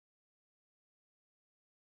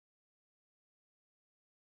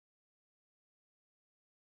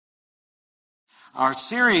Our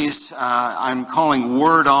series I'm calling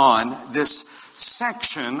Word On, this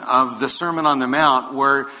section of the Sermon on the Mount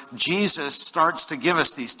where Jesus starts to give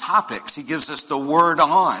us these topics. He gives us the Word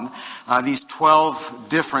On, these 12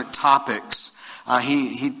 different topics.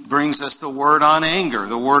 He brings us the Word on anger,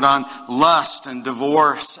 the Word on lust and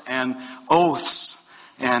divorce and oaths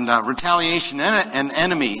and retaliation and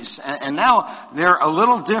enemies. And now they're a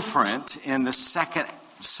little different in the second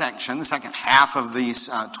section, the second half of these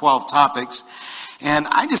 12 topics. And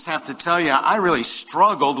I just have to tell you, I really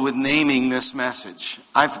struggled with naming this message.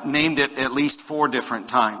 I've named it at least 4 different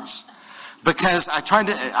times. Because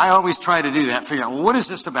I always try to do that, figure out, well, what is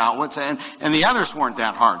this about? And the others weren't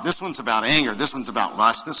that hard. This one's about anger, this one's about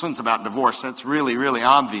lust, this one's about divorce. That's really, really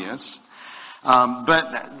obvious.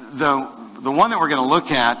 But the one that we're going to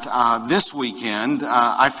look at this weekend,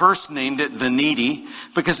 I first named it The Needy,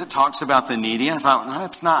 because it talks about the needy. I thought, well,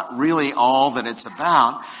 that's not really all that it's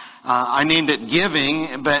about. I named it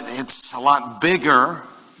Giving, but it's a lot bigger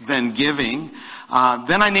than giving.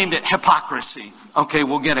 Then I named it Hypocrisy. Okay,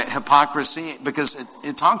 we'll get it, hypocrisy, because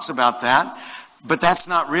it talks about that, but that's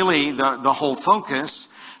not really the whole focus.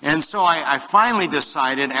 And so I finally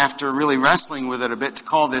decided, after really wrestling with it a bit, to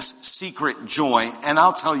call this Secret Joy, and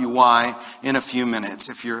I'll tell you why in a few minutes,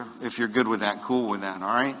 if you're good with that, cool with that,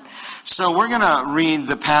 all right? So we're going to read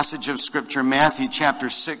the passage of Scripture, Matthew chapter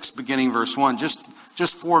 6, beginning verse 1, just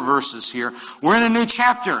 4 verses here. We're in a new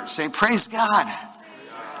chapter. Say, praise God.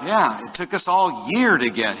 Yeah, it took us all year to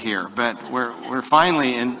get here, but we're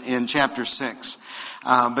finally in chapter 6.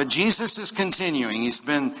 But Jesus is continuing. He's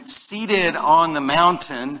been seated on the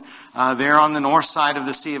mountain there on the north side of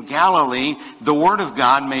the Sea of Galilee, the Word of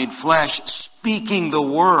God made flesh, speaking the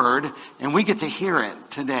Word, and we get to hear it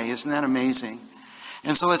today. Isn't that amazing?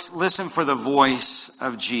 And so let's listen for the voice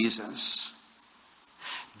of Jesus.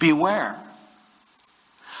 Beware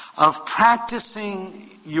of practicing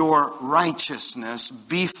your righteousness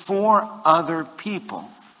before other people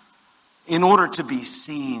in order to be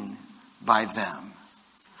seen by them.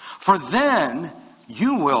 For then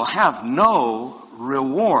you will have no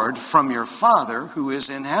reward from your Father who is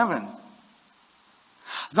in heaven.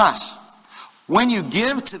 Thus, when you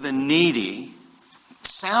give to the needy,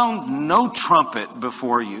 sound no trumpet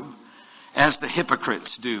before you, as the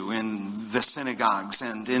hypocrites do in the synagogues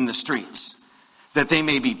and in the streets, that they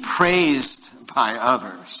may be praised by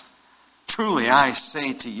others. Truly, I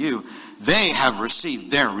say to you, they have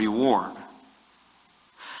received their reward.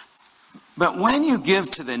 But when you give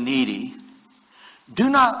to the needy, do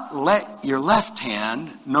not let your left hand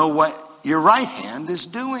know what your right hand is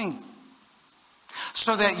doing,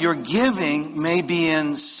 so that your giving may be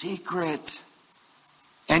in secret,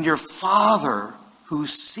 and your Father who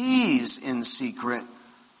sees in secret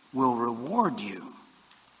will reward you.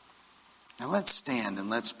 Now let's stand and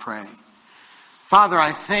let's pray. Father, I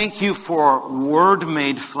thank you for Word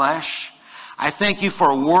made flesh. I thank you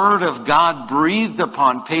for Word of God breathed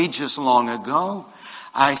upon pages long ago.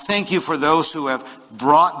 I thank you for those who have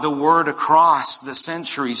brought the Word across the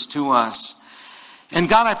centuries to us. And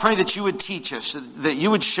God, I pray that you would teach us, that you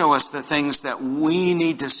would show us the things that we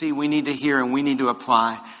need to see, we need to hear, and we need to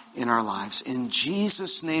apply in our lives. In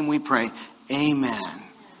Jesus' name we pray. Amen.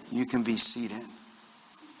 You can be seated.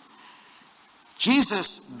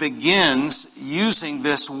 Jesus begins using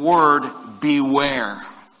this word, beware.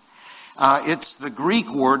 It's the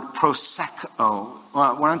Greek word proseko.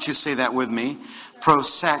 Why don't you say that with me?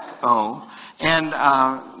 Proseko. And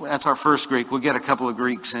that's our first Greek. We'll get a couple of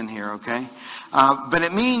Greeks in here, okay? But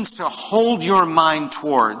it means to hold your mind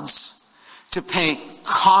towards, to pay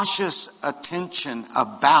cautious attention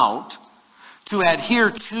about, to adhere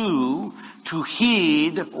to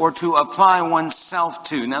heed, or to apply oneself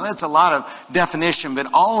to. Now that's a lot of definition, but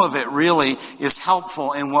all of it really is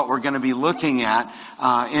helpful in what we're going to be looking at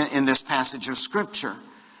in this passage of Scripture.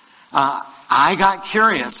 I got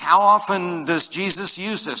curious. How often does Jesus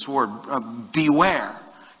use this word, beware?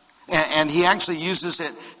 And he actually uses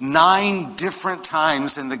it 9 different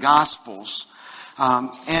times in the Gospels.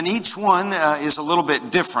 And each one is a little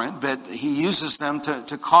bit different, but he uses them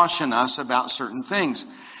to caution us about certain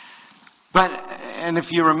things. And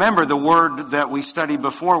if you remember, the word that we studied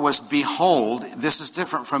before was behold. This is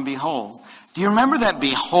different from behold. Do you remember that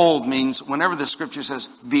behold means, whenever the Scripture says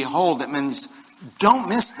behold, it means don't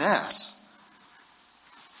miss this.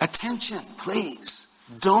 Attention, please.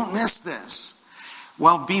 Don't miss this.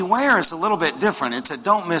 Well, beware is a little bit different. It's a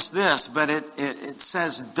don't miss this, but it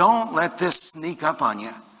says don't let this sneak up on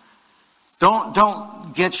you.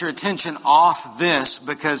 Don't get your attention off this,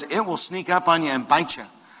 because it will sneak up on you and bite you.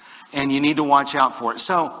 And you need to watch out for it.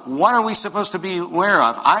 So what are we supposed to be aware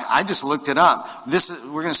of? I just looked it up.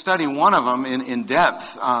 We're going to study one of them in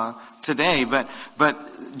depth today. But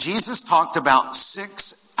Jesus talked about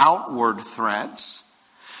 6 outward threats.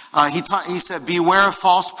 He said, beware of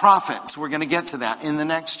false prophets. We're going to get to that in the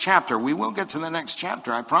next chapter. We will get to the next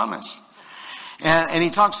chapter, I promise. And he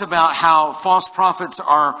talks about how false prophets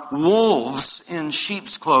are wolves in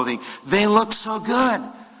sheep's clothing. They look so good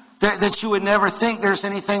that you would never think there's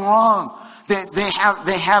anything wrong.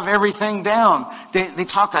 They have everything down. They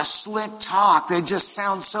talk a slick talk. They just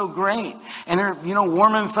sound so great. And they're,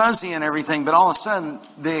 warm and fuzzy and everything, but all of a sudden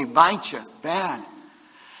they bite you bad.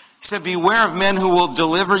 He said, beware of men who will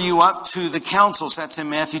deliver you up to the councils. That's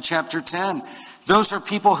in Matthew chapter 10. Those are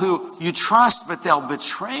people who you trust, but they'll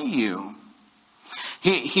betray you.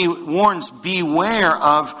 He warns, beware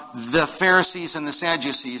of the Pharisees and the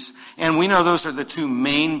Sadducees. And we know those are the 2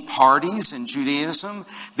 main parties in Judaism.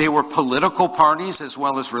 They were political parties as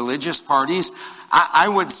well as religious parties. I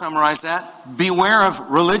would summarize that. Beware of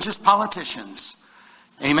religious politicians.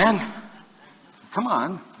 Amen? Come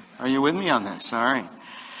on. Are you with me on this? All right.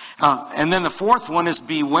 And then the 4th one is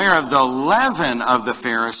beware of the leaven of the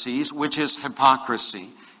Pharisees, which is hypocrisy.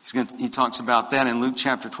 He talks about that in Luke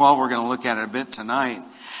chapter 12. We're going to look at it a bit tonight.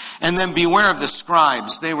 And then beware of the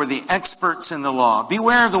scribes. They were the experts in the law.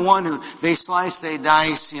 Beware of the one who they slice, they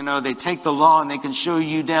dice, they take the law and they can show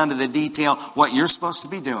you down to the detail what you're supposed to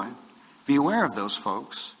be doing. Beware of those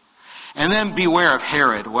folks. And then beware of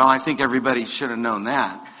Herod. Well, I think everybody should have known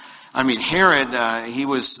that. Herod, he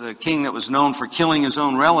was the king that was known for killing his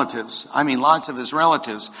own relatives. Lots of his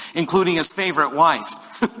relatives, including his favorite wife.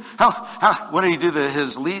 What did he do to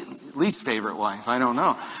his least favorite wife? I don't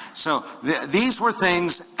know. So these were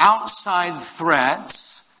things, outside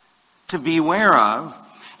threats to beware of.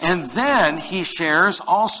 And then he shares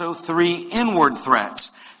also 3 inward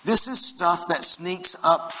threats. This is stuff that sneaks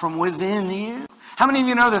up from within you. How many of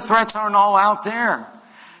you know the threats aren't all out there?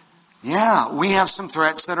 Yeah, we have some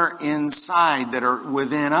threats that are inside, that are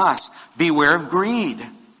within us. Beware of greed,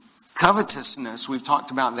 covetousness. We've talked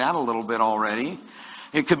about that a little bit already.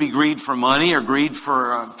 It could be greed for money or greed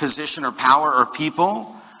for position or power or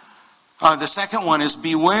people. The second one is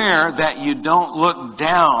beware that you don't look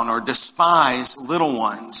down or despise little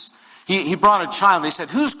ones. He brought a child. They said,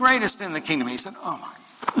 who's greatest in the kingdom? He said, oh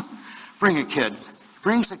my, bring a kid.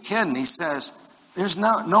 Brings a kid and he says, there's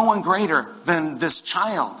no one greater than this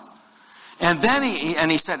child. And then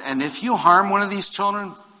he said, and if you harm one of these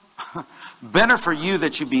children, better for you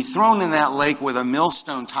that you be thrown in that lake with a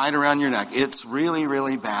millstone tied around your neck. It's really,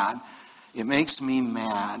 really bad. It makes me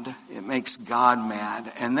mad. It makes God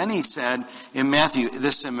mad. And then he said in Matthew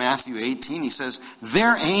 18, he says,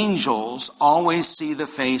 their angels always see the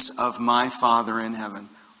face of my Father in heaven.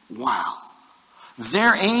 Wow. They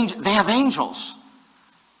have angels.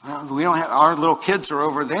 We don't have, our little kids are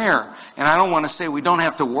over there. And I don't want to say we don't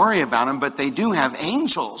have to worry about them, but they do have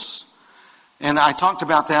angels. And I talked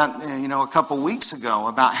about that, a couple weeks ago,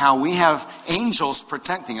 about how we have angels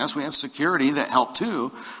protecting us. We have security that help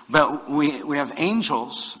too, but we have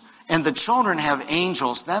angels. And the children have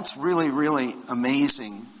angels. That's really, really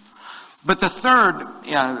amazing. But the third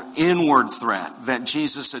inward threat that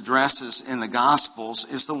Jesus addresses in the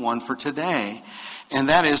Gospels is the one for today. And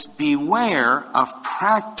that is, beware of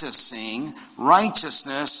practicing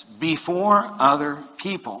righteousness before other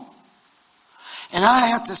people. And I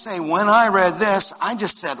have to say, when I read this, I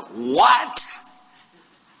just said, what?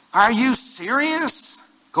 Are you serious?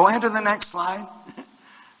 Go ahead to the next slide.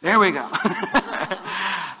 There we go.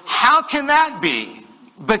 How can that be?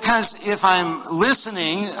 Because if I'm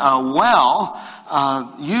listening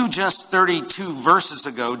you just 32 verses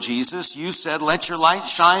ago, Jesus, you said, let your light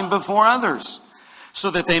shine before others, so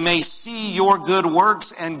that they may see your good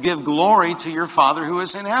works and give glory to your Father who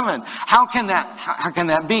is in heaven. How can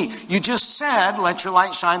that be? You just said, let your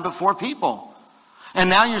light shine before people. And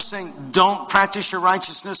now you're saying, don't practice your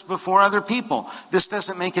righteousness before other people. This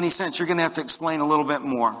doesn't make any sense. You're going to have to explain a little bit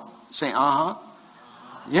more. Say,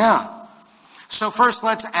 Yeah. So first,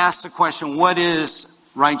 let's ask the question, what is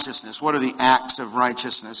righteousness? What are the acts of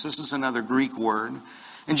righteousness? This is another Greek word.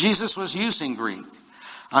 And Jesus was using Greek.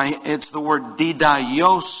 It's the word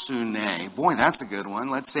didaiosune. Boy, that's a good one.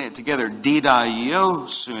 Let's say it together.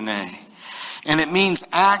 Didaiosune. And it means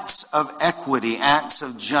acts of equity, acts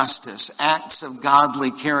of justice, acts of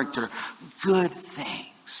godly character, good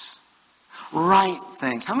things, right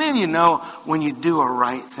things. How many of you know when you do a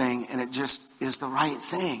right thing and it just is the right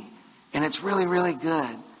thing? And it's really, really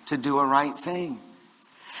good to do a right thing.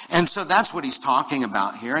 And so that's what he's talking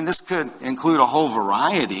about here. And this could include a whole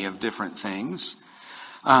variety of different things.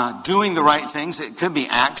 doing the right things. It could be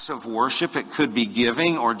acts of worship. It could be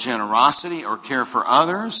giving or generosity or care for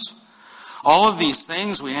others. All of these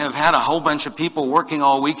things, we have had a whole bunch of people working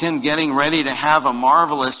all weekend getting ready to have a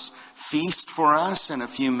marvelous feast for us in a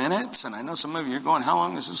few minutes. And I know some of you are going, how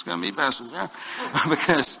long is this going to be, Pastor Jeff?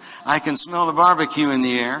 Because I can smell the barbecue in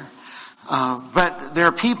the air. But there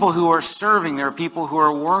are people who are serving. There are people who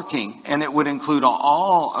are working. And it would include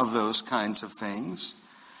all of those kinds of things.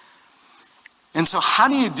 And so how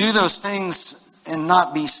do you do those things and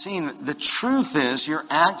not be seen? The truth is your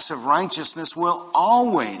acts of righteousness will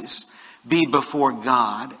always be before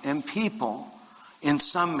God and people in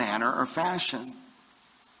some manner or fashion.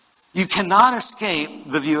 You cannot escape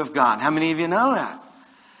the view of God. How many of you know that?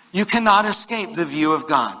 You cannot escape the view of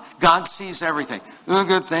God. God sees everything, the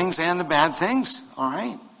good things and the bad things, all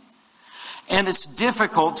right? And it's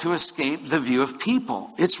difficult to escape the view of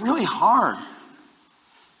people. It's really hard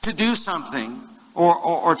to do something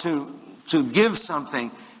or to give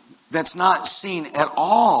something that's not seen at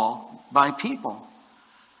all by people.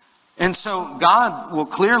 And so God will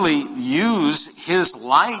clearly use his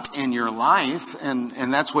light in your life, and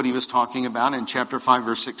that's what he was talking about in chapter 5,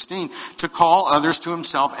 verse 16, to call others to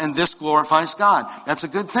himself, and this glorifies God. That's a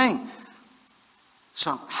good thing.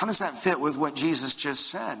 So how does that fit with what Jesus just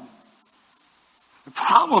said? The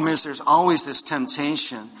problem is there's always this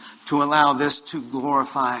temptation to allow this to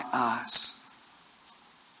glorify us.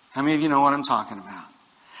 How many of you know what I'm talking about?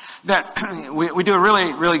 That we do a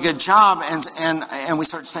really, really good job, and we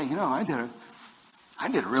start to say, I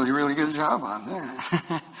did a really, really good job on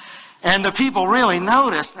that. And the people really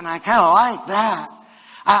noticed, and I kind of like that.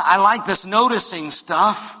 I like this noticing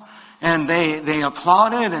stuff, and they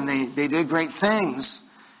applauded, and they did great things.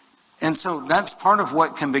 And so that's part of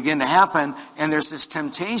what can begin to happen, and there's this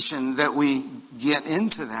temptation that we get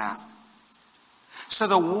into that. So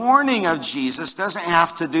the warning of Jesus doesn't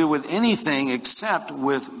have to do with anything except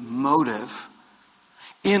with motive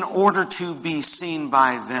in order to be seen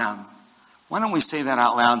by them. Why don't we say that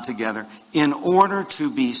out loud together? In order to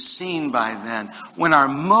be seen by them. When our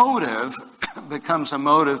motive becomes a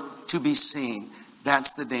motive to be seen,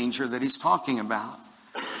 that's the danger that he's talking about.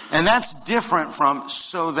 And that's different from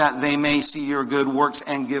so that they may see your good works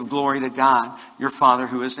and give glory to God, your Father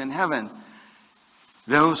who is in heaven.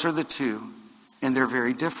 Those are the two. And they're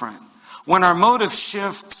very different. When our motive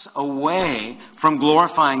shifts away from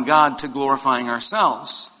glorifying God to glorifying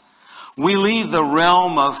ourselves, we leave the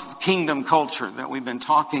realm of kingdom culture that we've been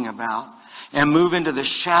talking about and move into the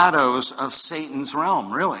shadows of Satan's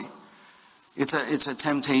realm, really. It's a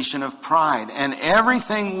temptation of pride. And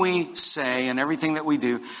everything we say and everything that we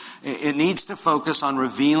do, it needs to focus on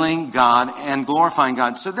revealing God and glorifying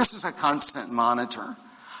God. So this is a constant monitor.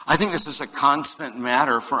 I think this is a constant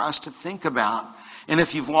matter for us to think about. And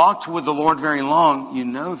if you've walked with the Lord very long, you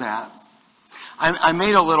know that. I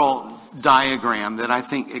made a little diagram that I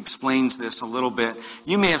think explains this a little bit.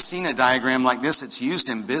 You may have seen a diagram like this. It's used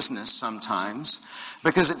in business sometimes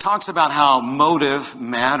because it talks about how motive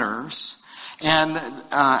matters and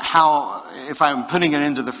how, if I'm putting it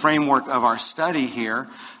into the framework of our study here,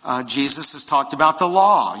 Jesus has talked about the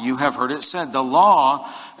law. You have heard it said the law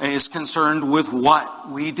is concerned with what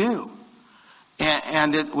we do.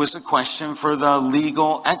 And it was a question for the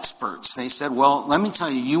legal experts. They said, well, let me tell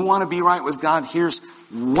you, you want to be right with God, here's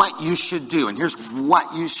what you should do, and here's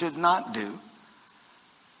what you should not do.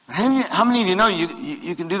 How many of you know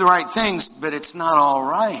you can do the right things, but it's not all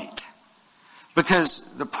right?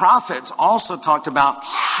 Because the prophets also talked about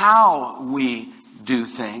how we do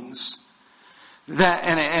things.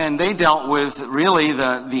 And they dealt with really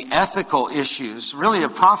the ethical issues. Really, the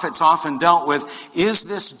prophets often dealt with, is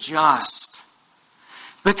this just?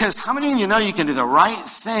 Because how many of you know you can do the right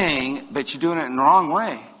thing, but you're doing it in the wrong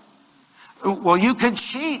way? Well, you could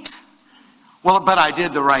cheat. Well, but I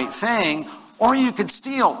did the right thing. Or you could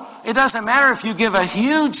steal. It doesn't matter if you give a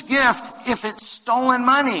huge gift if it's stolen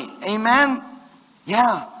money. Amen?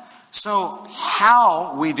 Yeah. So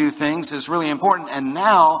how we do things is really important. And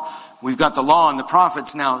now we've got the law and the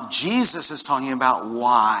prophets. Now Jesus is talking about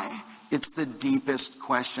why. It's the deepest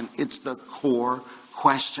question. It's the core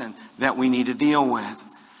question that we need to deal with.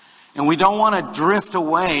 And we don't want to drift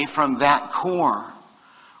away from that core.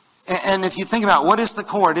 And if you think about what is the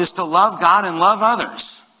core, it is to love God and love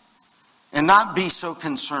others and not be so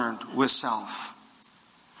concerned with self.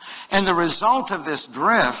 And the result of this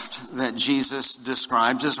drift that Jesus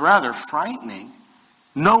describes is rather frightening.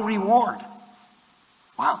 No reward.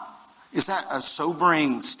 Wow. Is that a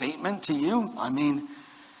sobering statement to you? I mean,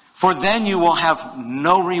 for then you will have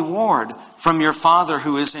no reward from your Father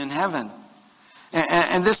who is in heaven.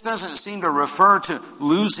 And this doesn't seem to refer to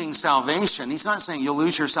losing salvation. He's not saying you'll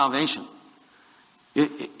lose your salvation.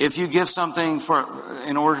 If you give something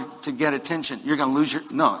in order to get attention, you're going to lose your...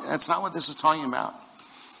 No, that's not what this is talking about.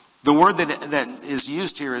 The word that is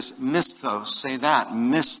used here is misthos. Say that,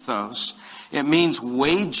 misthos. It means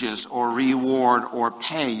wages or reward or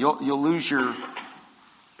pay. You'll lose your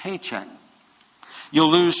paycheck.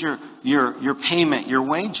 You'll lose your payment, your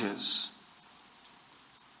wages.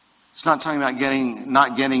 It's not talking about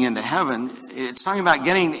not getting into heaven. It's talking about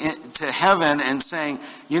getting to heaven and saying,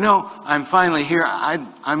 I'm finally here.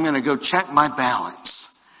 I'm going to go check my balance.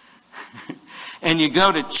 And you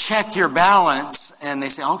go to check your balance, and they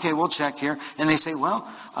say, okay, we'll check here. And they say,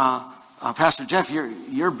 well, Pastor Jeff,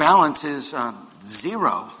 your balance is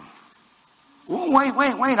 0. Wait.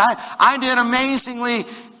 I did amazingly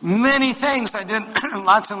many things. I did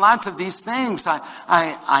lots and lots of these things.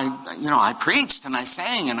 I preached and I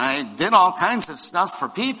sang and I did all kinds of stuff for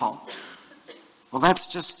people. Well, that's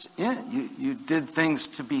just it. You did things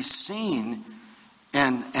to be seen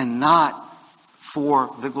and not for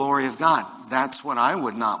the glory of God. That's what I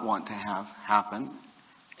would not want to have happen.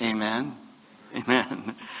 Amen.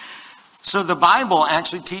 Amen. So the Bible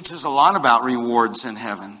actually teaches a lot about rewards in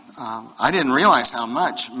heaven. I didn't realize how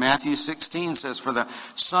much. Matthew 16 says, for the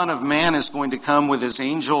Son of Man is going to come with his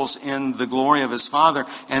angels in the glory of his Father,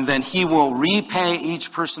 and then he will repay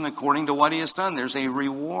each person according to what he has done. There's a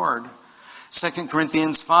reward. 2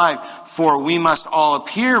 Corinthians 5, for we must all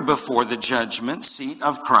appear before the judgment seat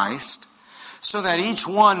of Christ, so that each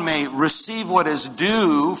one may receive what is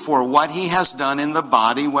due for what he has done in the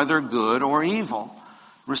body, whether good or evil.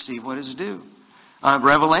 Receive what is due.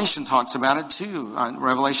 Revelation talks about it too.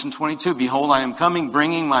 Revelation 22, behold, I am coming,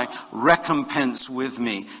 bringing my recompense with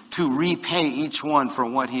me to repay each one for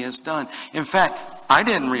what he has done. In fact, I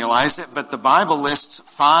didn't realize it, but the Bible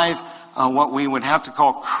lists 5 what we would have to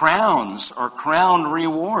call crowns or crown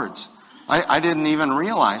rewards. I didn't even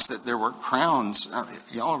realize that there were crowns.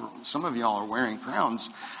 Some of y'all are wearing crowns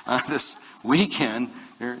this weekend.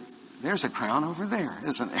 There's a crown over there,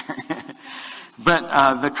 isn't there?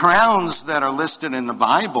 But the crowns that are listed in the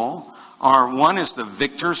Bible one is the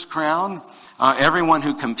victor's crown. Everyone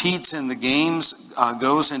who competes in the games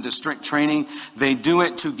goes into strict training. They do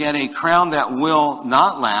it to get a crown that will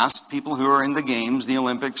not last, people who are in the games, the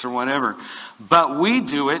Olympics or whatever. But we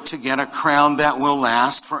do it to get a crown that will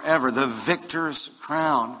last forever, the victor's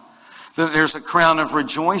crown. There's a crown of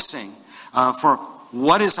rejoicing. For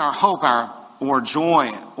what is our hope, or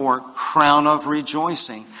joy, or crown of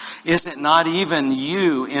rejoicing? Is it not even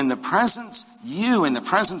you in the presence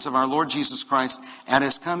of our Lord Jesus Christ at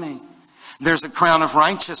his coming? There's a crown of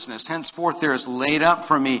righteousness. Henceforth there is laid up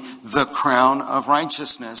for me the crown of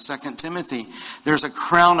righteousness. 2 Timothy. There's a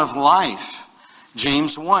crown of life.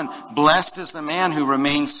 James 1. Blessed is the man who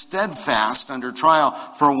remains steadfast under trial,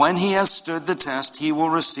 for when he has stood the test, he will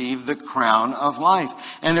receive the crown of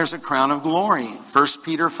life. And there's a crown of glory. 1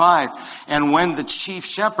 Peter 5. And when the chief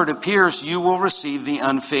shepherd appears, you will receive the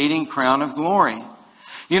unfading crown of glory.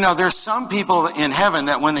 There's some people in heaven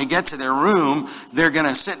that when they get to their room, they're going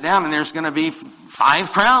to sit down and there's going to be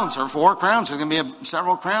 5 crowns or 4 crowns. There's going to be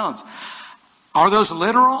several crowns. Are those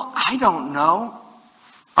literal? I don't know.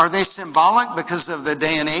 Are they symbolic because of the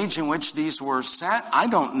day and age in which these were set? I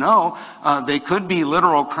don't know. They could be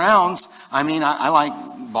literal crowns. I like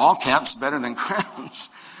ball caps better than crowns.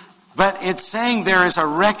 But it's saying there is a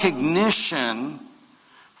recognition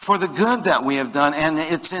for the good that we have done, and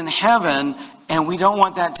it's in heaven, and we don't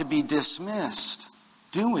want that to be dismissed,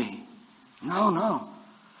 do we? No.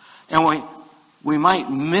 And we might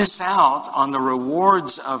miss out on the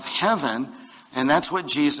rewards of heaven, and that's what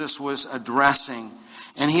Jesus was addressing.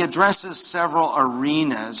 And he addresses several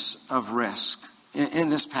arenas of risk in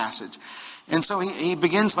this passage. And so he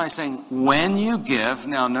begins by saying, when you give,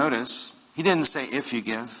 now notice, he didn't say if you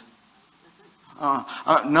give.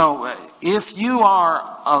 No, if you are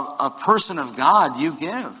a person of God, you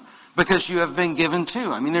give. Because you have been given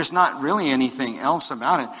to. There's not really anything else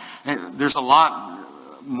about it. There's a lot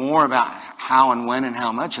more about how and when and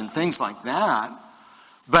how much and things like that.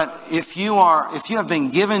 But if you have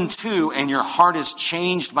been given to and your heart is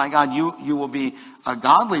changed by God, you will be a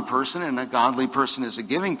godly person, and a godly person is a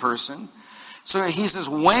giving person. So he says,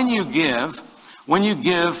 when you give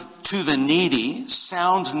to the needy,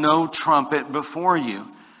 sound no trumpet before you.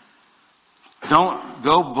 Don't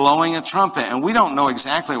go blowing a trumpet. And we don't know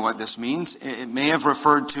exactly what this means. It may have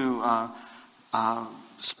referred to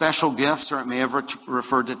special gifts, or it may have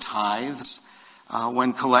referred to tithes.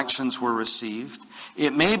 when collections were received.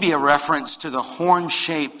 It may be a reference to the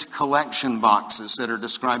horn-shaped collection boxes that are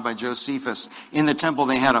described by Josephus. In the temple,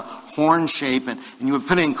 they had a horn shape, and you would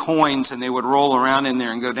put in coins, and they would roll around in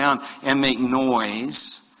there and go down and make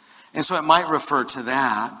noise. And so it might refer to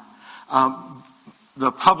that.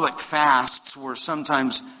 The public fasts were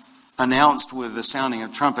sometimes announced with the sounding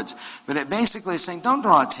of trumpets. But it basically is saying, don't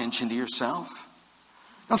draw attention to yourself.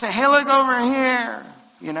 Don't say, hey, look over here.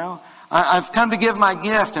 I've come to give my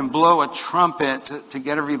gift and blow a trumpet to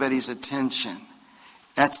get everybody's attention.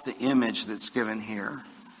 That's the image that's given here.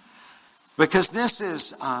 Because this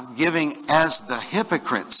is giving as the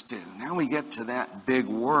hypocrites do. Now we get to that big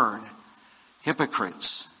word,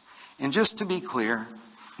 hypocrites. And just to be clear,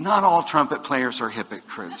 not all trumpet players are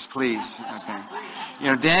hypocrites, please.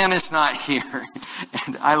 Okay. Dan is not here.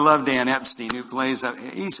 And I love Dan Epstein, who plays up.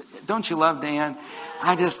 Don't you love Dan?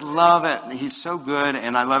 I just love it. He's so good,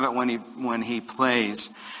 and I love it when he plays.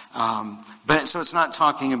 But so it's not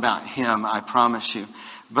talking about him, I promise you.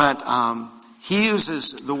 But he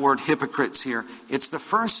uses the word hypocrites here. It's the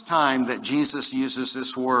first time that Jesus uses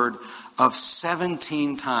this word of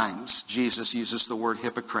 17 times. Jesus uses the word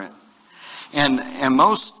hypocrite. And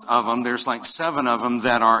most of them, there's like 7 of them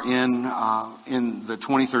that are in the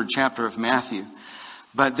 23rd chapter of Matthew.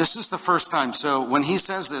 But this is the first time. So when he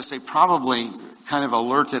says this, they probably kind of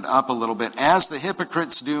alerted up a little bit, as the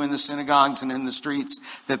hypocrites do in the synagogues and in the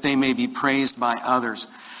streets, that they may be praised by others.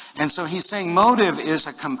 And so he's saying motive is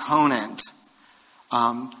a component.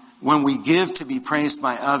 When we give to be praised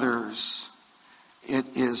by others,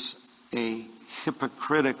 it is a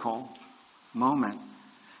hypocritical moment.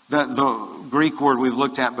 The Greek word we've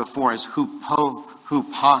looked at before is hypokrites.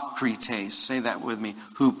 Say that with me.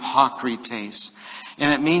 Hypokrites.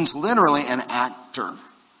 And it means literally an actor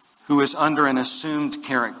who is under an assumed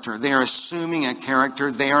character. They are assuming a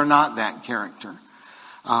character. They are not that character.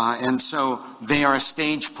 And so they are a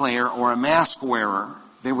stage player or a mask wearer.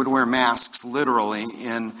 They would wear masks literally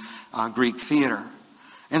in Greek theater.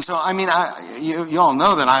 And so, you all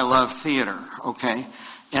know that I love theater, okay?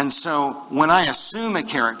 And so when I assume a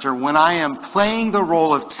character, when I am playing the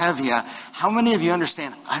role of Tevye, how many of you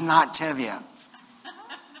understand I'm not Tevye?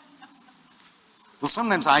 Well,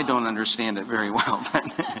 sometimes I don't understand it very well.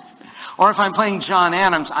 Or if I'm playing John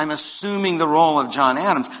Adams, I'm assuming the role of John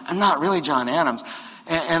Adams. I'm not really John Adams.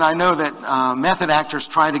 And I know that method actors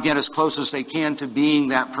try to get as close as they can to being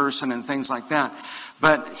that person and things like that.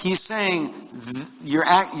 But he's saying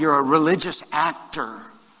you're a religious actor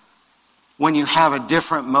when you have a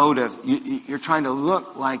different motive. You're trying to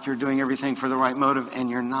look like you're doing everything for the right motive,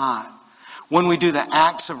 and you're not. When we do the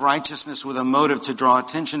acts of righteousness with a motive to draw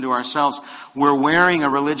attention to ourselves, we're wearing a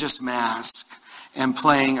religious mask and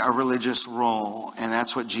playing a religious role. And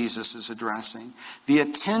that's what Jesus is addressing. The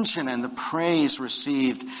attention and the praise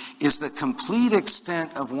received is the complete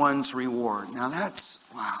extent of one's reward. Now that's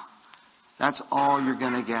all you're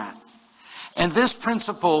going to get. And this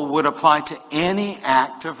principle would apply to any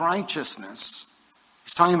act of righteousness.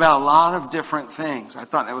 He's talking about a lot of different things. I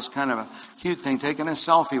thought that was kind of a cute thing, taking a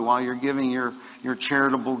selfie while you're giving your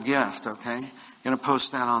charitable gift, okay? Going to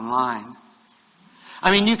post that online.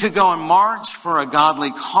 You could go and march for a godly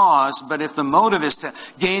cause, but if the motive is to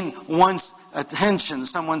gain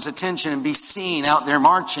someone's attention and be seen out there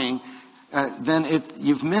marching, then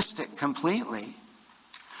you've missed it completely.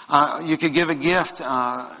 You could give a gift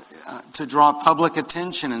to draw public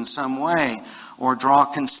attention in some way, or draw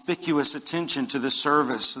conspicuous attention to the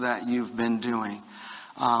service that you've been doing.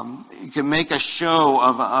 You can make a show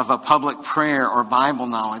of a public prayer or Bible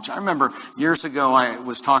knowledge. I remember years ago I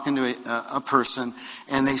was talking to a person,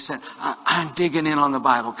 and they said, I'm digging in on the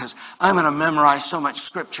Bible because I'm going to memorize so much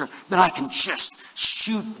scripture that I can just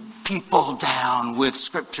shoot people down with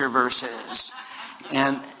scripture verses.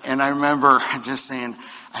 And I remember just saying,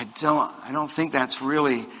 I don't think that's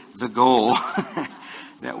really the goal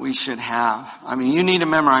that we should have. You need to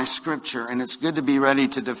memorize scripture, and it's good to be ready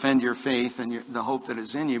to defend your faith and the hope that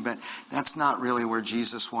is in you, but that's not really where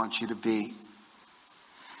Jesus wants you to be.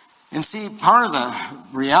 And see, part of the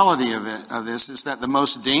reality of this is that the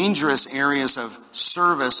most dangerous areas of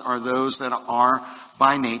service are those that are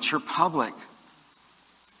by nature public.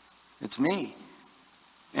 It's me.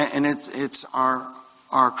 And it's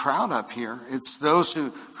our crowd up here. It's those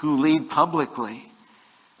who lead publicly.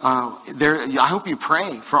 I hope you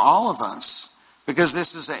pray for all of us, because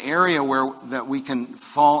this is an area that we can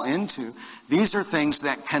fall into. These are things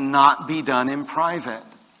that cannot be done in private.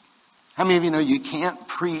 How many of you know you can't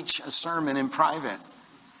preach a sermon in private?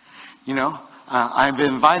 I've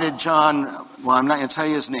invited John, well, I'm not going to tell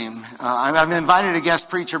you his name. I've invited a guest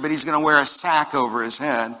preacher, but he's going to wear a sack over his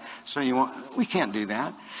head. So we can't do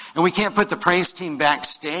that. And we can't put the praise team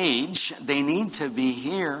backstage. They need to be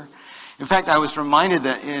here. In fact, I was reminded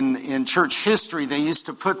that in church history, they used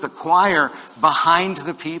to put the choir behind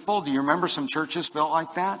the people. Do you remember some churches built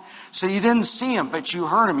like that? So you didn't see them, but you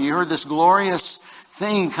heard them. You heard this glorious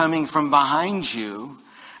thing coming from behind you.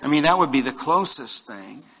 I mean, that would be the closest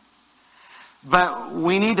thing. But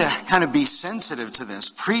we need to kind of be sensitive to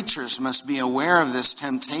this. Preachers must be aware of this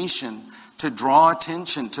temptation to draw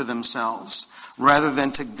attention to themselves rather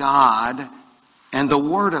than to God and the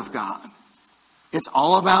Word of God. It's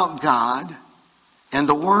all about God and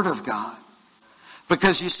the Word of God.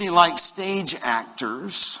 Because you see, like stage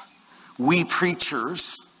actors, we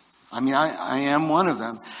preachers, I am one of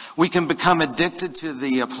them, we can become addicted to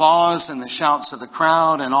the applause and the shouts of the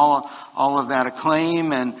crowd and all of that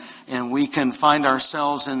acclaim, and we can find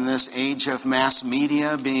ourselves in this age of mass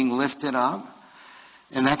media being lifted up.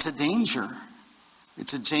 And that's a danger.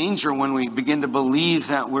 It's a danger when we begin to believe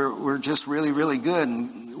that we're just really, really good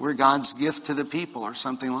and we're God's gift to the people or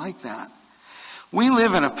something like that. We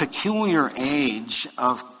live in a peculiar age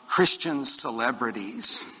of Christian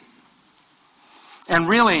celebrities. And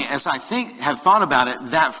really, as I have thought about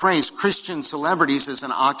it, that phrase, Christian celebrities, is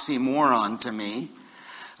an oxymoron to me.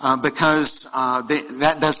 Because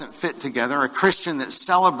that doesn't fit together. A Christian that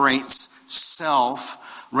celebrates self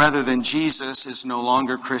rather than Jesus is no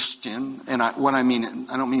longer Christian. And I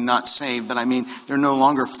don't mean not saved, but I mean they're no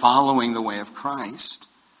longer following the way of Christ.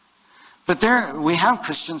 But we have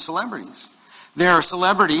Christian celebrities. There are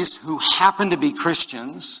celebrities who happen to be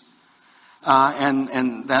Christians,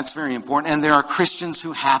 and that's very important. And there are Christians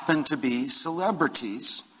who happen to be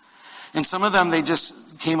celebrities. And some of them, they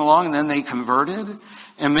just came along and then they converted.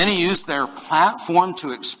 And many use their platform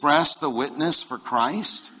to express the witness for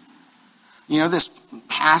Christ. This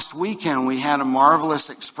past weekend we had a marvelous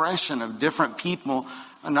expression of different people,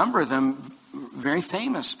 a number of them very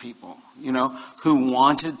famous people, who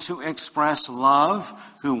wanted to express love,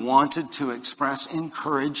 who wanted to express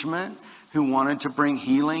encouragement, who wanted to bring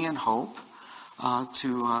healing and hope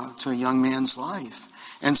to a young man's life.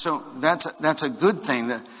 And so that's a good thing.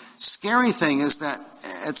 The scary thing is that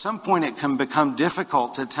at some point it can become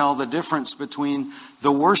difficult to tell the difference between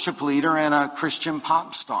the worship leader and a Christian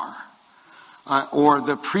pop star, or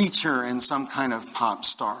the preacher and some kind of pop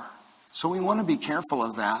star. So we want to be careful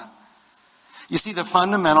of that. You see, the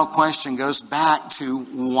fundamental question goes back to,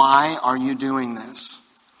 why are you doing this?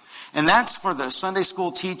 And that's for the Sunday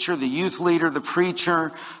school teacher, the youth leader, the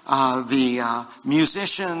preacher, the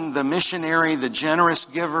musician, the missionary, the generous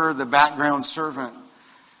giver, the background servant.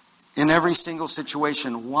 In every single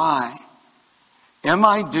situation, why? Am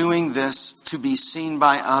I doing this to be seen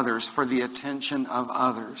by others, for the attention of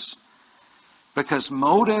others? Because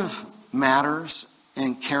motive matters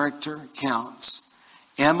and character counts.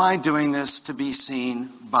 Am I doing this to be seen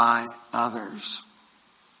by others?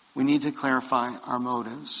 We need to clarify our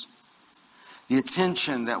motives. The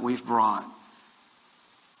attention that we've brought.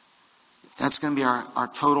 That's going to be our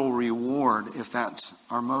total reward if that's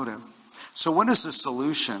our motive. So what is the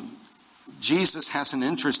solution? Jesus has an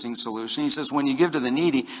interesting solution. He says, when you give to the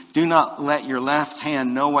needy, do not let your left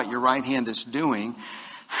hand know what your right hand is doing.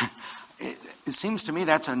 It seems to me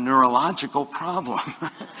that's a neurological problem.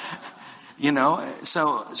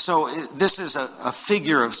 So this is a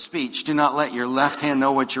figure of speech. Do not let your left hand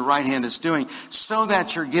know what your right hand is doing, so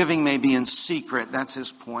that your giving may be in secret. That's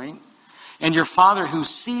his point. And your Father who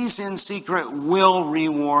sees in secret will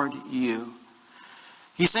reward you.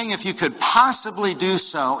 He's saying if you could possibly do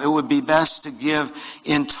so, it would be best to give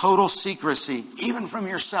in total secrecy, even from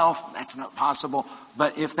yourself. That's not possible,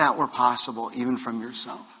 but if that were possible, even from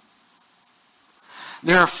yourself.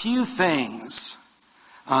 There are few things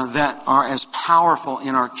that are as powerful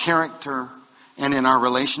in our character and in our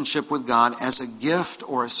relationship with God as a gift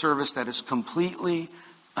or a service that is completely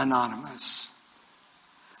anonymous.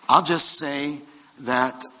 I'll just say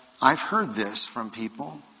that I've heard this from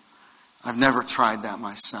people. I've never tried that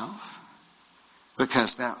myself,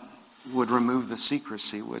 because that would remove the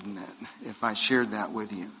secrecy, wouldn't it, if I shared that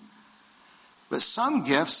with you. But some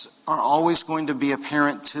gifts are always going to be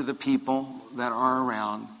apparent to the people that are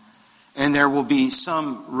around, and there will be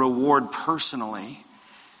some reward personally.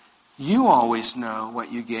 You always know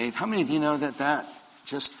what you gave. How many of you know that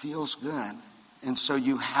just feels good? And so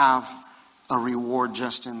you have a reward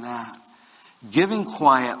just in that. Giving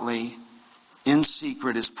quietly in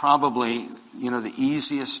secret is probably, the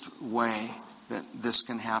easiest way that this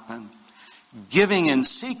can happen. Giving in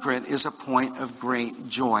secret is a point of great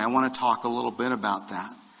joy. I want to talk a little bit about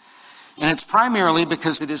that. And it's primarily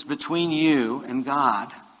because it is between you and God.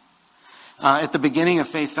 At the beginning of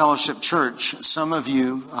Faith Fellowship Church, some of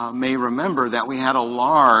you may remember that we had a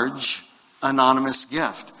large anonymous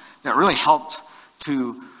gift that really helped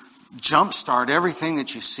to jumpstart everything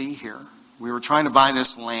that you see here. We were trying to buy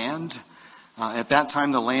this land. At that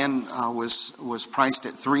time, the land was priced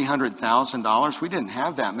at $300,000. We didn't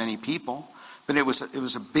have that many people, but it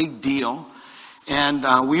was a big deal. And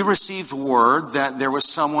we received word that there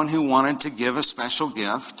was someone who wanted to give a special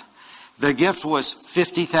gift. The gift was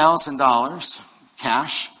 $50,000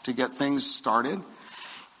 cash to get things started.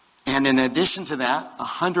 And in addition to that,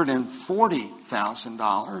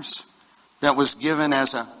 $140,000 that was given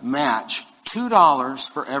as a match, $2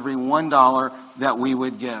 for every $1 that we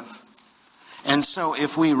would give. And so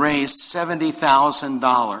if we raised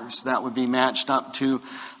 $70,000, that would be matched up to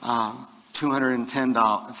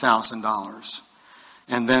 $210,000.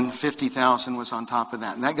 And then $50,000 was on top of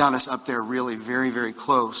that. And that got us up there really very, very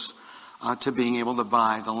close to being able to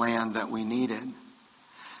buy the land that we needed.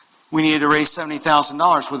 We needed to raise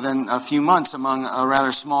 $70,000 within a few months among a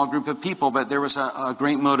rather small group of people, but there was a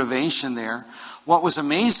great motivation there. What was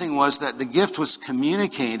amazing was that the gift was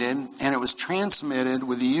communicated and it was transmitted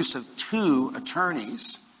with the use of 2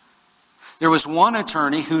 attorneys. There was one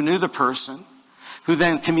attorney who knew the person, who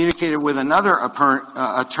then communicated with another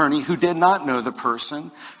attorney who did not know the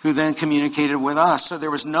person, who then communicated with us. So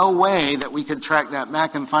there was no way that we could track that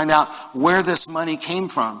back and find out where this money came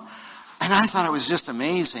from. And I thought it was just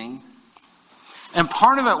amazing. And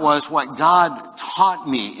part of it was what God taught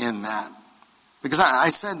me in that. Because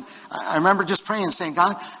I remember just praying and saying,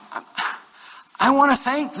 God, I want to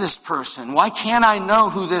thank this person. Why can't I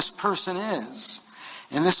know who this person is?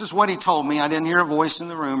 And this is what he told me. I didn't hear a voice in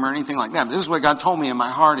the room or anything like that. But this is what God told me in my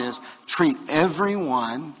heart is, treat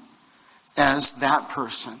everyone as that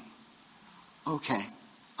person. Okay,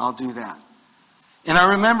 I'll do that. And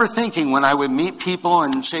I remember thinking when I would meet people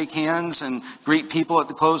and shake hands and greet people at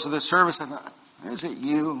the close of the service, I thought, is it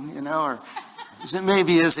you? Or is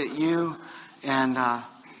it you? And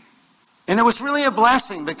it was really a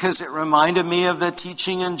blessing because it reminded me of the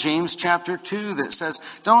teaching in James chapter 2 that says,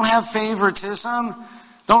 don't have favoritism.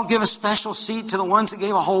 Don't give a special seat to the ones that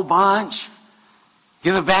gave a whole bunch.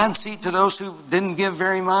 Give a bad seat to those who didn't give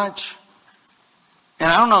very much.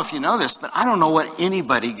 And I don't know if you know this, but I don't know what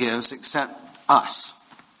anybody gives except us.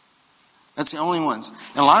 That's the only ones.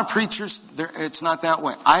 And a lot of preachers, it's not that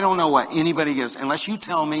way. I don't know what anybody gives. Unless you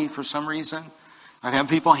tell me for some reason. I've had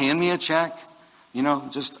people hand me a check,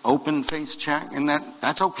 just open face check, and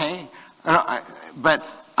that's okay. But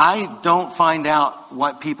I don't find out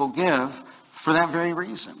what people give for that very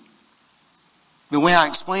reason. The way I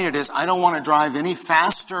explain it is I don't want to drive any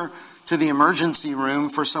faster to the emergency room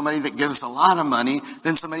for somebody that gives a lot of money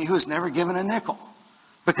than somebody who has never given a nickel.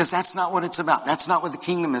 Because that's not what it's about. That's not what the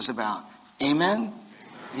kingdom is about. Amen?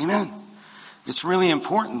 Amen. It's really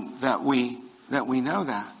important that we know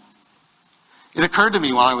that. It occurred to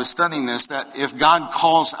me while I was studying this that if God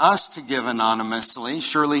calls us to give anonymously,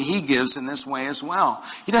 surely he gives in this way as well.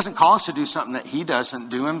 He doesn't call us to do something that he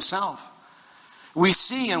doesn't do himself. We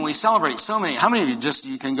see and we celebrate so many. How many of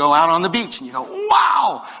you can go out on the beach and you go,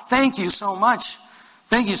 wow, thank you so much.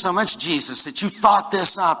 Thank you so much, Jesus, that you thought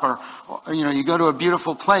this up. Or you go to a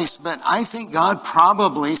beautiful place. But I think God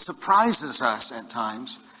probably surprises us at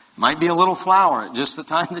times. Might be a little flour at just the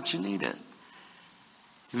time that you need it.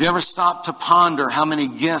 Have you ever stopped to ponder how many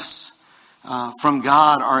gifts from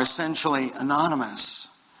God are essentially anonymous?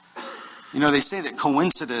 They say that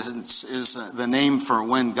coincidence is the name for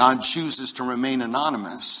when God chooses to remain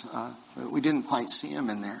anonymous. We didn't quite see him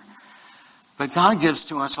in there. But God gives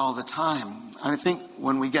to us all the time. I think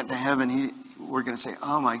when we get to heaven, we're going to say,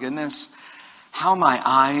 oh my goodness, how my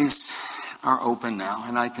eyes are open now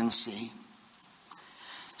and I can see.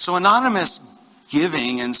 So anonymous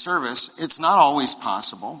giving and service, it's not always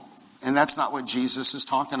possible. And that's not what Jesus is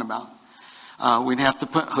talking about. We'd have to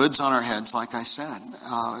put hoods on our heads, like I said.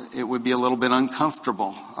 It would be a little bit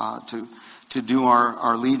uncomfortable to do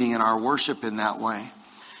our leading and our worship in that way.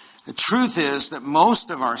 The truth is that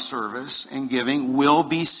most of our service and giving will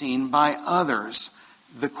be seen by others.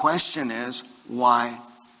 The question is, why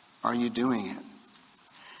are you doing it?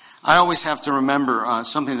 I always have to remember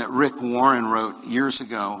something that Rick Warren wrote years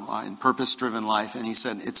ago in Purpose Driven Life, and he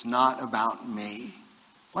said, it's not about me.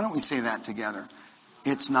 Why don't we say that together?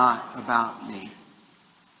 It's not about me.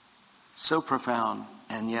 So profound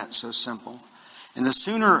and yet so simple. And the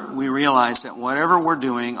sooner we realize that whatever we're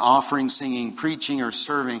doing, offering, singing, preaching, or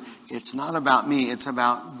serving, it's not about me, it's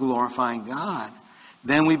about glorifying God,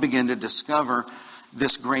 then we begin to discover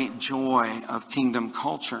this great joy of kingdom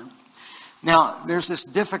culture. Now, there's this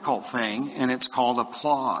difficult thing, and it's called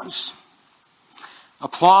applause.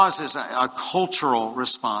 Applause is a cultural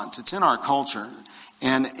response. It's in our culture,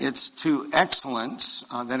 and it's to excellence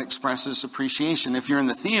that expresses appreciation. If you're in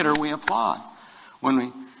the theater, we applaud.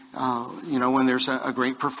 When when there's a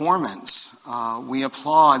great performance, we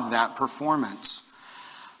applaud that performance.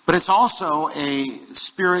 But it's also a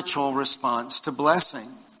spiritual response to blessing.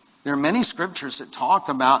 There are many scriptures that talk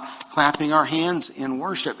about clapping our hands in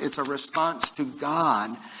worship. It's a response to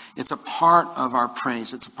God. It's a part of our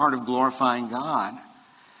praise. It's a part of glorifying God.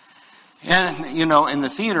 And, in the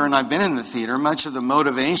theater, and I've been in the theater, much of the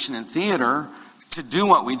motivation in theater to do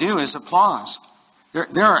what we do is applause.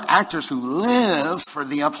 There are actors who live for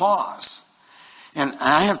the applause. And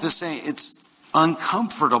I have to say, it's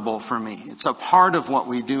uncomfortable for me. It's a part of what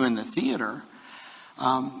we do in the theater.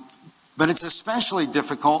 But it's especially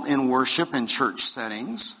difficult in worship and church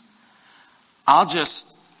settings. I'll just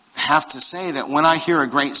have to say that when I hear a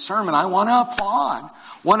great sermon, I want to applaud.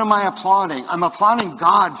 What am I applauding? I'm applauding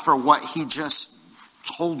God for what He just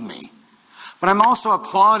told me. But I'm also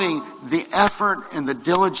applauding the effort and the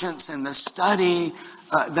diligence and the study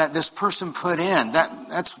that this person put in.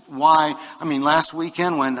 That's why, last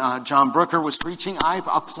weekend when John Brooker was preaching, I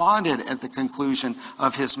applauded at the conclusion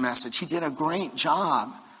of his message. He did a great job.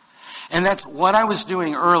 And that's what I was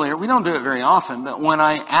doing earlier. We don't do it very often, but when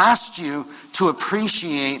I asked you to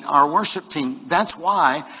appreciate our worship team, that's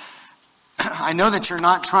why. I know that you're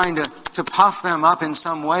not trying to puff them up in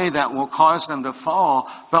some way that will cause them to fall,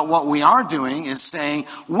 but what we are doing is saying,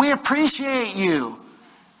 we appreciate you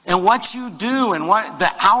and what you do and what the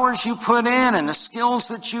hours you put in and the skills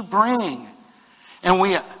that you bring. And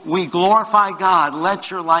we glorify God.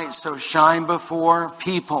 Let your light so shine before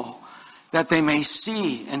people that they may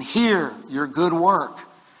see and hear your good work,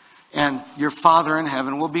 and your Father in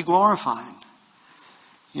heaven will be glorified.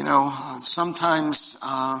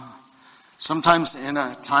 Sometimes in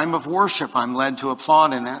a time of worship, I'm led to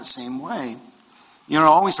applaud in that same way. It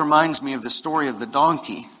always reminds me of the story of the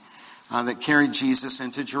donkey that carried Jesus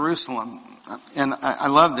into Jerusalem. And I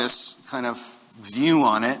love this kind of view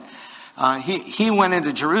on it. He went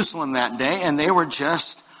into Jerusalem that day, and they were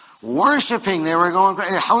just worshiping. They were going,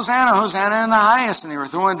 Hosanna, Hosanna in the highest. And they were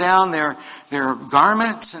throwing down their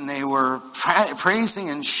garments, and they were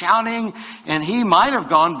praising and shouting. And he might have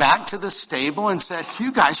gone back to the stable and said,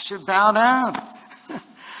 you guys should bow down.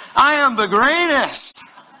 I am the greatest.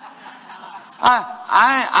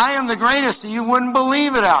 I am the greatest. You wouldn't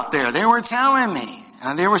believe it out there. They were telling me.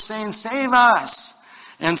 They were saying, save us.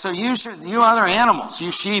 And so you other animals,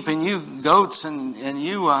 you sheep and you goats and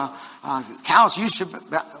you cows, you should,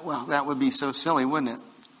 that would be so silly, wouldn't it?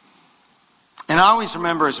 And I always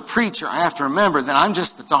remember as a preacher, I have to remember that I'm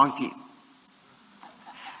just the donkey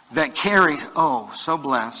that carries, so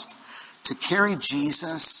blessed, to carry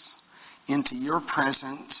Jesus into your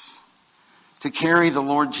presence, to carry the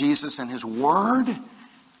Lord Jesus and His Word.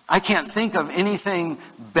 I can't think of anything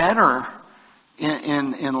better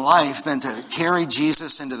in life than to carry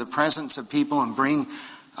Jesus into the presence of people and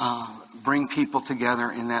bring people together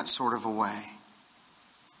in that sort of a way.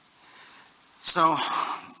 So,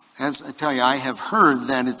 as I tell you, I have heard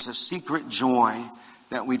that it's a secret joy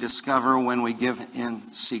that we discover when we give in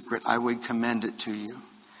secret. I would commend it to you.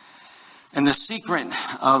 And the secret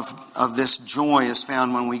of this joy is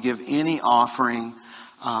found when we give any offering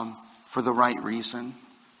for the right reason.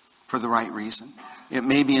 For the right reason. It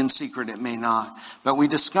may be in secret, it may not. But we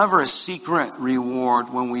discover a secret reward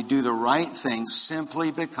when we do the right thing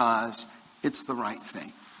simply because it's the right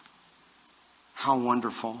thing. How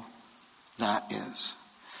wonderful that is.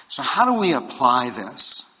 So how do we apply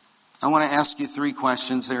this? I want to ask you 3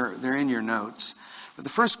 questions. They're in your notes. But the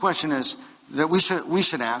first question is that we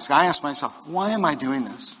should ask. I ask myself, why am I doing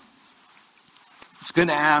this? It's good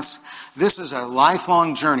to ask. This is a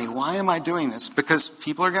lifelong journey. Why am I doing this? Because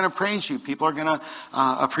people are going to praise you. People are going to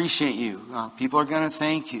appreciate you. People are going to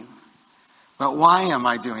thank you. But why am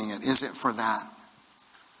I doing it? Is it for that?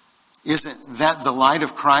 Is it that the light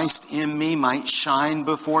of Christ in me might shine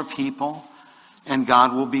before people and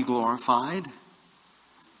God will be glorified?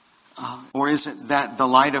 Or is it that the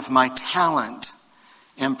light of my talent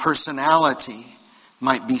and personality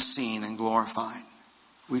might be seen and glorified?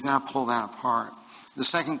 We've got to pull that apart. The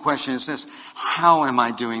second question is this: how am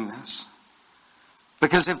I doing this?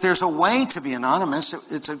 Because if there's a way to be anonymous,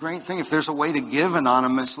 it's a great thing. If there's a way to give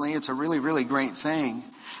anonymously, it's a really, really great thing.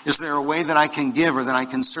 Is there a way that I can give or that I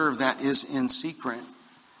can serve that is in secret?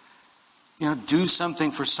 Do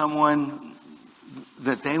something for someone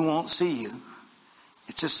that they won't see you.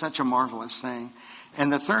 It's just such a marvelous thing.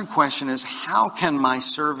 And the third question is, how can my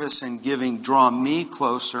service and giving draw me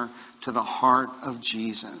closer to the heart of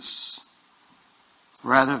Jesus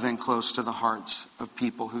rather than close to the hearts of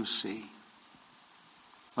people who see.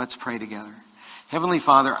 Let's pray together. Heavenly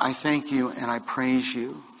Father, I thank you and I praise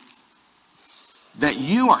you that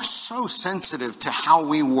you are so sensitive to how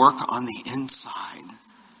we work on the inside.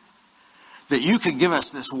 That you could give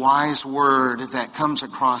us this wise word that comes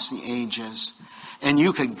across the ages, and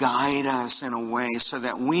you could guide us in a way so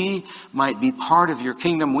that we might be part of your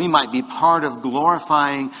kingdom. We might be part of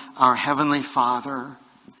glorifying our Heavenly Father.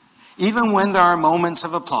 Even when there are moments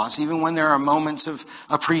of applause, even when there are moments of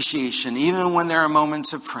appreciation, even when there are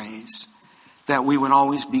moments of praise, that we would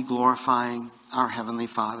always be glorifying our Heavenly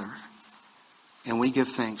Father. And we give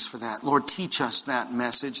thanks for that. Lord, teach us that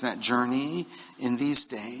message, that journey in these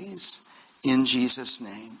days. In Jesus'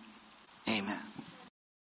 name, amen.